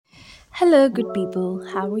Hello, good people.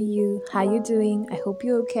 How are you? How you doing? I hope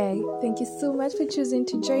you're okay. Thank you so much for choosing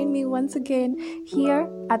to join me once again here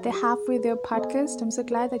at the Halfway There podcast. I'm so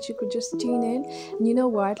glad that you could just tune in. And you know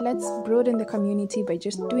what? Let's broaden the community by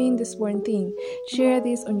just doing this one thing. Share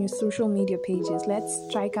this on your social media pages. Let's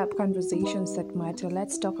strike up conversations that matter.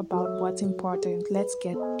 Let's talk about what's important. Let's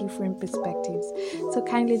get different perspectives. So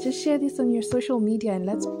kindly just share this on your social media and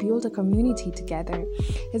let's build a community together.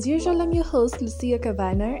 As usual, I'm your host, Lucia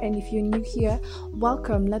Cavana, and if you're new here,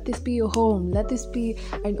 welcome. Let this be your home. Let this be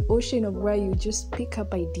an ocean of where you just pick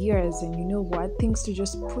up ideas and you know what, things to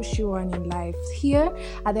just push you on in life. Here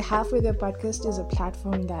at the Halfway There podcast is a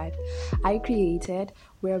platform that I created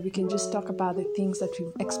where we can just talk about the things that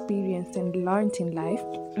we've experienced and learned in life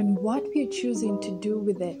and what we're choosing to do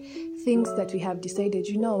with the things that we have decided,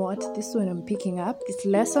 you know what, this one I'm picking up, this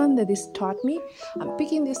lesson that this taught me, I'm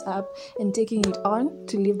picking this up and taking it on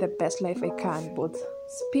to live the best life I can, both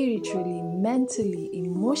spiritually, mentally,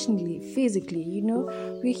 emotionally, physically. You know,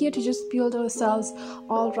 we're here to just build ourselves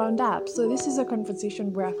all round up. So this is a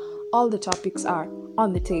conversation where all the topics are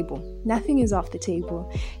on the table. Nothing is off the table.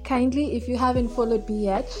 Kindly, if you haven't followed me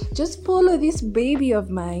yet, just follow this baby of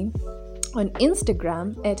mine on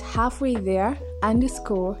Instagram at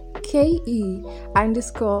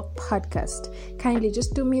halfway_KE_podcast. Kindly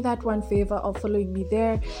just do me that one favor of following me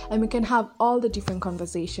there and we can have all the different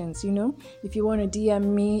conversations, you know. If you want to DM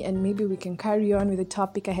me and maybe we can carry on with the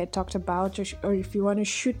topic I had talked about, or if you want to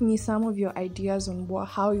shoot me some of your ideas on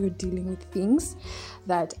how you're dealing with things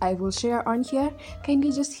that I will share on here,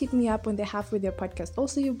 kindly just hit me up on the Halfway There podcast.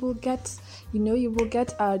 Also, you will get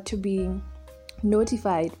to be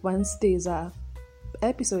notified once there's a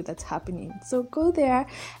episode that's happening. So go there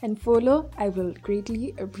and follow. I will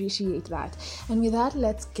greatly appreciate that. And with that,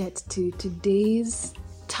 let's get to today's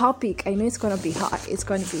topic. I know it's gonna be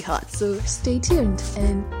hot. So stay tuned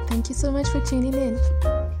and thank you so much for tuning in.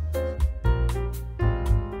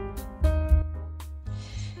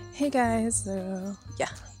 Hey guys,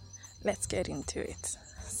 let's get into it.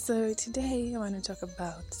 So today I want to talk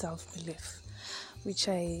about self-belief, which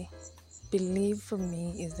I believe for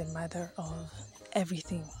me is the mother of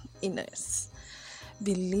everything in us.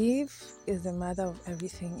 Belief is the mother of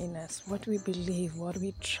everything in us. What we believe, what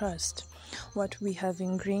we trust, what we have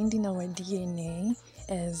ingrained in our DNA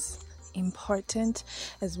as important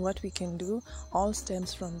as what we can do, all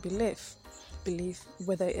stems from belief. Belief,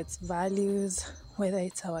 whether it's values, whether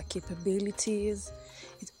it's our capabilities,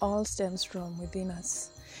 it all stems from within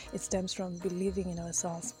us. It stems from believing in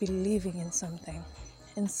ourselves, believing in something.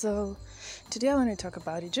 And so today I want to talk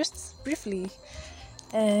about it just briefly.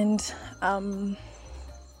 And all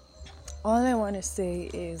I want to say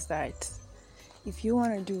is that if you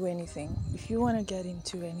want to do anything, if you want to get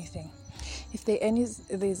into anything, if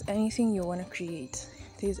there's anything you want to create,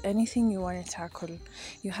 if there's anything you want to tackle,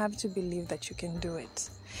 you have to believe that you can do it.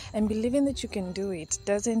 And believing that you can do it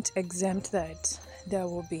doesn't exempt that there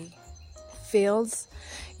will be fails,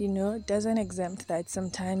 doesn't exempt that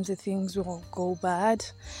sometimes the things will go bad,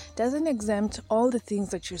 doesn't exempt all the things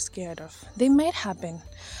that you're scared of. They might happen,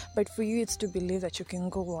 but for you it's to believe that you can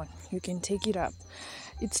go on, you can take it up.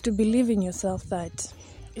 It's to believe in yourself that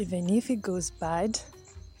even if it goes bad,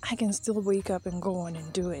 I can still wake up and go on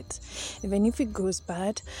and do it. Even if it goes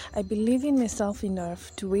bad, I believe in myself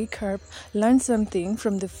enough to wake up, learn something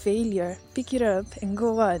from the failure, pick it up and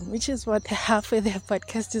go on, which is what the Halfway There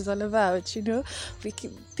podcast is all about. We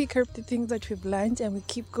pick up the things that we've learned and we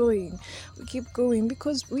keep going. We keep going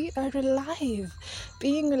because we are alive.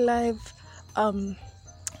 Being alive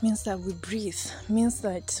means that we breathe, means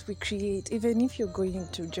that we create. Even if you're going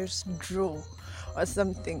to just draw or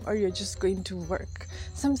something, or you're just going to work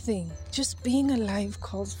something, just being alive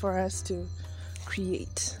calls for us to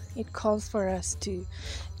create. It calls for us to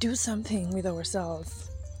do something with ourselves.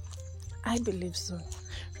 I believe so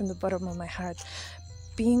from the bottom of my heart.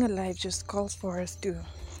 Being alive just calls for us to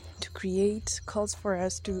create, calls for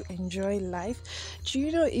us to enjoy life.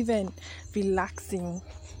 Even relaxing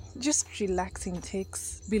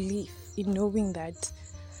takes belief in knowing that,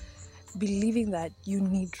 believing that you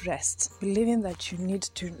need rest, believing that you need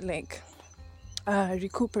to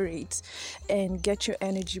recuperate and get your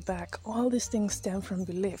energy back. All these things stem from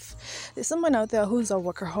belief. There's someone out there who's a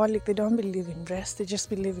workaholic. They don't believe in rest. They just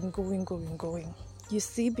believe in going. You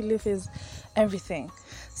see, belief is everything.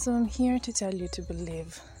 So I'm here to tell you to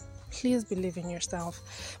believe. Please believe in yourself.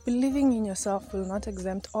 Believing in yourself will not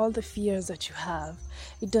exempt all the fears that you have.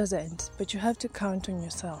 It doesn't. But you have to count on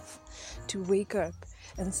yourself to wake up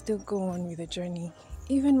and still go on with the journey.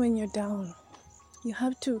 Even when you're down, you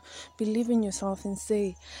have to believe in yourself and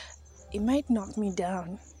say, it might knock me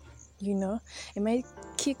down, it might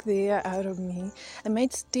kick the air out of me. I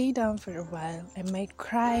might stay down for a while. I might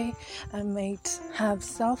cry. I might have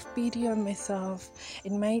self-pity on myself.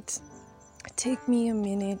 It might take me a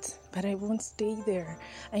minute, but I won't stay there.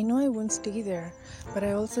 I know I won't stay there, but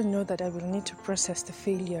I also know that I will need to process the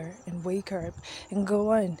failure and wake up and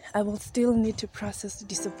go on. I will still need to process the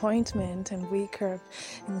disappointment and wake up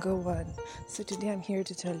and go on. So today I'm here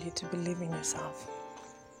to tell you to believe in yourself.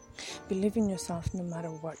 Believe in yourself no matter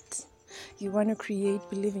what. You want to create,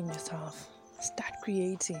 believe in yourself. Start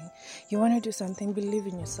creating. You want to do something, believe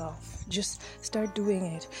in yourself. Just start doing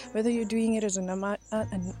it. Whether you're doing it as an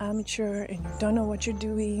amateur and you don't know what you're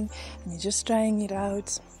doing and you're just trying it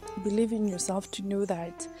out, believe in yourself to know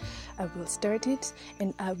that I will start it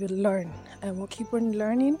and I will learn. I will keep on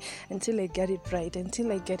learning until I get it right,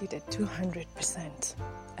 until I get it at 200%.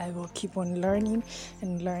 I will keep on learning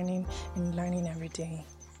and learning and learning every day.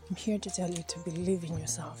 I'm here to tell you to believe in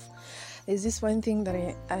yourself. There's this one thing that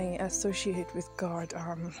I associate with God.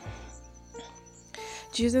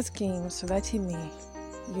 Jesus came so that he may,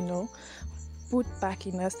 put back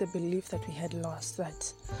in us the belief that we had lost,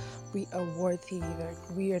 that we are worthy, that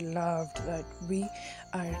we are loved, that we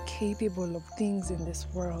are capable of things in this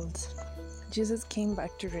world. Jesus came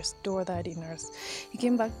back to restore that in us. He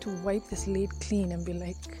came back to wipe the slate clean and be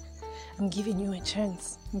like, I'm giving you a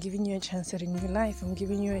chance. I'm giving you a chance at a new life. I'm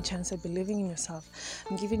giving you a chance at believing in yourself.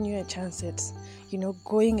 I'm giving you a chance at,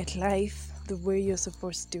 going at life the way you're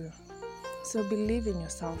supposed to. So believe in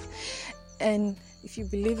yourself. And if you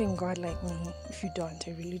believe in God like me, if you don't,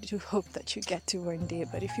 I really do hope that you get to one day.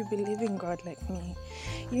 But if you believe in God like me,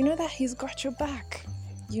 you know that He's got your back.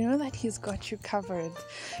 You know that He's got you covered.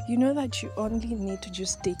 You know that you only need to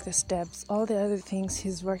just take the steps. All the other things,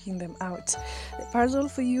 He's working them out. The puzzle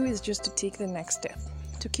for you is just to take the next step,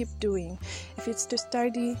 to keep doing. If it's to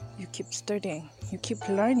study, you keep studying. You keep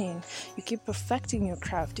learning. You keep perfecting your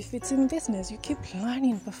craft. If it's in business, you keep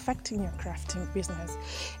learning, perfecting your craft in business.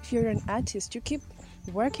 If you're an artist, you keep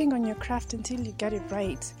working on your craft until you get it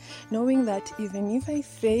right, knowing that even if I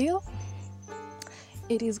fail,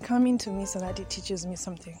 it is coming to me so that it teaches me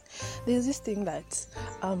something. There's this thing that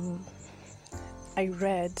I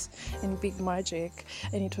read in Big Magic,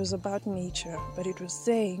 and it was about nature, but it was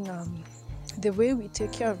saying the way we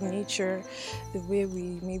take care of nature, the way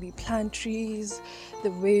we maybe plant trees,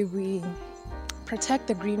 the way we protect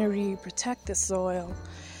the greenery, protect the soil.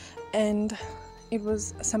 And it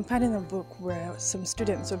was some part in the book where some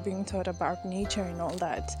students were being taught about nature and all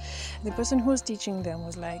that. The person who was teaching them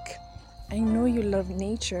was like, I know you love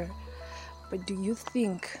nature, but do you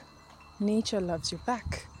think nature loves you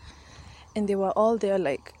back? And they were all there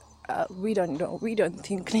like, we don't know. We don't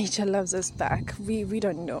think nature loves us back. We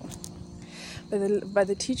don't know. But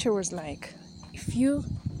the teacher was like, if you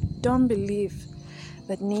don't believe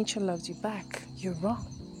that nature loves you back, you're wrong.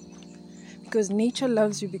 Because nature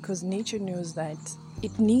loves you because nature knows that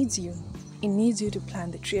it needs you. It needs you to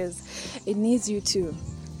plant the trees. It needs you to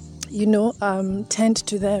tend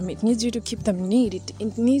to them. It needs you to keep them neat.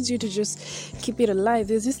 It needs you to just keep it alive.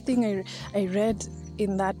 There's this thing I read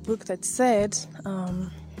in that book that said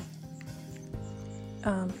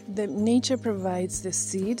the nature provides the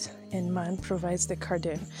seed and man provides the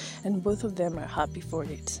garden, and both of them are happy for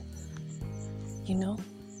it.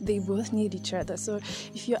 They both need each other. So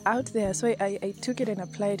if you're out there, so I took it and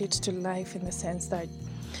applied it to life in the sense that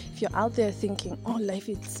if you're out there thinking, oh, life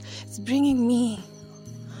it's bringing me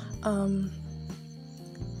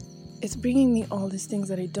it's bringing me all these things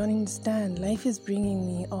that I don't understand. Life is bringing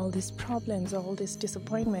me all these problems, all these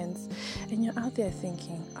disappointments. And you're out there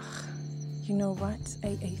thinking, you know what?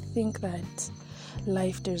 I think that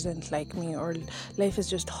life doesn't like me, or life is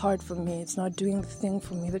just hard for me. It's not doing the thing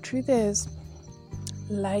for me. The truth is,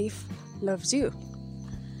 life loves you.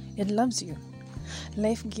 It loves you.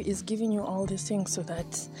 Life is giving you all these things so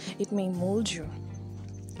that it may mold you.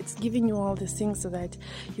 It's giving you all these things so that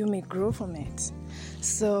you may grow from it.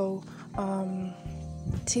 So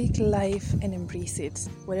take life and embrace it.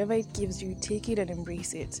 Whatever it gives you, take it and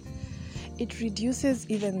embrace it. It reduces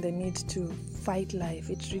even the need to fight life.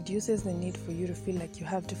 It reduces the need for you to feel like you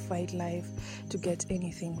have to fight life to get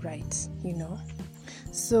anything right,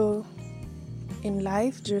 So in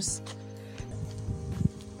life,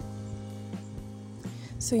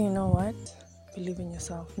 so you know what? Believe in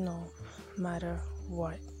yourself no matter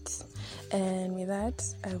what. And with that,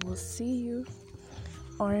 I will see you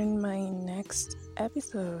on my next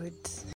episode.